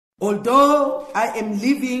Although I am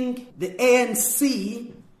leaving the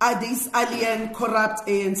ANC, this alien, corrupt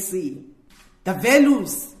ANC, the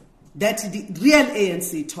values that the real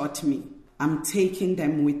ANC taught me, I'm taking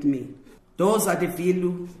them with me. Those are the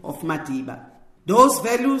values of Madiba. Those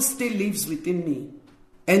values still lives within me.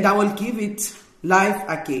 And I will give it life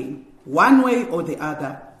again, one way or the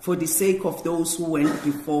other, for the sake of those who went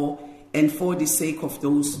before and for the sake of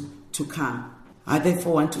those to come. I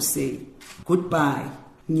therefore want to say goodbye,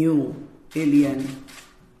 new, alien,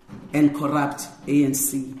 and corrupt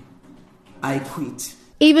ANC. I quit.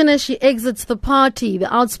 Even as she exits the party,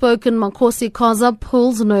 the outspoken Makhosi Khoza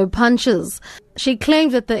pulls no punches. She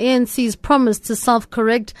claims that the ANC's promise to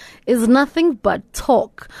self-correct is nothing but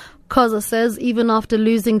talk. Khoza says even after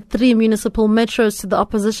losing 3 municipal metros to the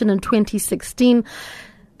opposition in 2016,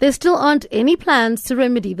 there still aren't any plans to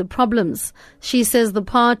remedy the problems. She says the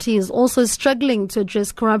party is also struggling to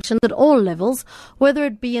address corruption at all levels, whether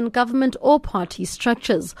it be in government or party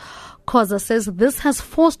structures. Khoza says this has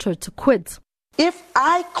forced her to quit. If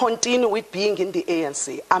I continue with being in the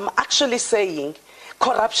ANC, I'm actually saying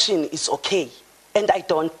corruption is okay, and I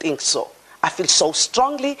don't think so. I feel so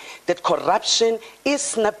strongly that corruption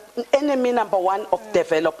is enemy number one of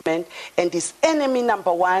development and is enemy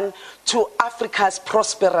number one to Africa's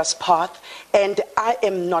prosperous path, and I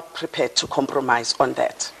am not prepared to compromise on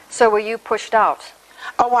that. So were you pushed out?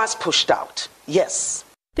 I was pushed out, yes.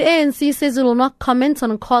 The ANC says it will not comment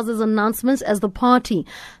on Khoza's announcements as the party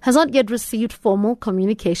has not yet received formal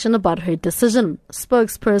communication about her decision.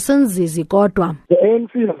 Spokesperson Zizi Godwa. The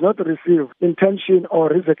ANC has not received intention or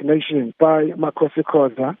resignation by Makhosi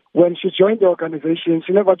Khoza. When she joined the organization,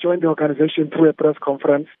 she never joined the organization through a press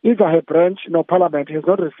conference. Either her branch nor parliament has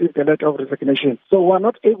not received a letter of resignation. So we are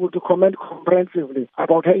not able to comment comprehensively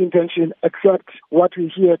about her intention except what we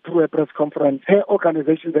hear through a press conference. Her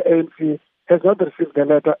organization, the ANC, has not received the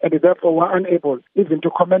letter, and therefore we're unable even to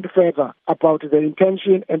comment further about the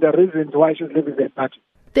intention and the reasons why she's leaving the party.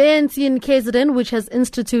 The ANC in KZN, which has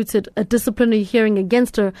instituted a disciplinary hearing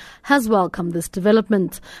against her, has welcomed this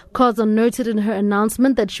development. Khoza noted in her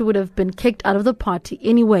announcement that she would have been kicked out of the party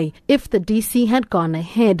anyway if the DC had gone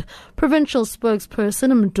ahead. Provincial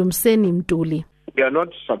spokesperson Mdumseni Mduli. We are not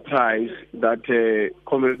surprised that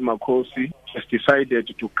Comrade Makhosi has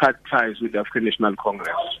decided to cut ties with the African National Congress.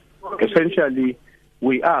 Essentially,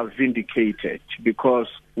 we are vindicated because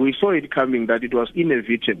we saw it coming that it was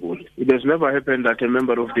inevitable. It has never happened that a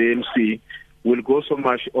member of the ANC will go so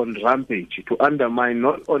much on rampage to undermine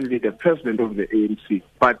not only the president of the ANC,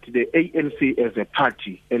 but the ANC as a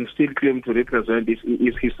party, and still claim to represent its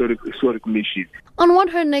historic mission. On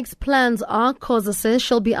what her next plans are, Khoza says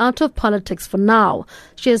she'll be out of politics for now.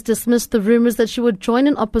 She has dismissed the rumors that she would join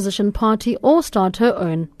an opposition party or start her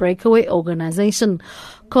own breakaway organization.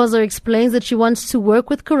 Khoza explains that she wants to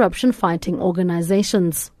work with corruption-fighting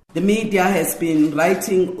organizations. The media has been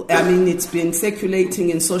writing, it's been circulating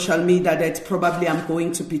in social media that probably I'm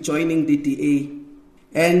going to be joining the DA.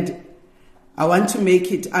 And I want to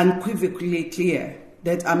make it unequivocally clear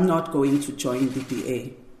that I'm not going to join the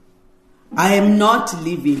DA. I am not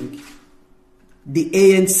leaving the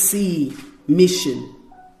ANC mission.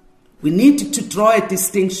 We need to draw a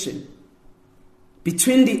distinction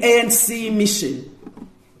between the ANC mission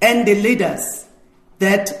and the leaders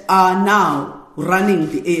that are now running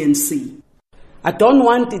the ANC. I don't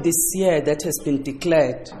want this year that has been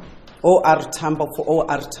declared OR Tambo for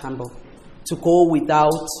OR Tambo to go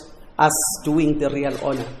without us doing the real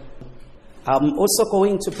honor. I'm also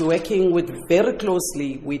going to be working very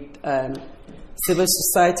closely with civil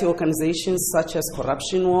society organizations such as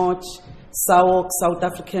Corruption Watch, SAWOC, South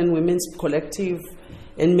African Women's Collective,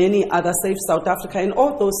 and many other, Save South Africa, and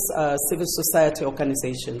all those civil society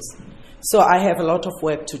organizations. So I have a lot of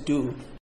work to do.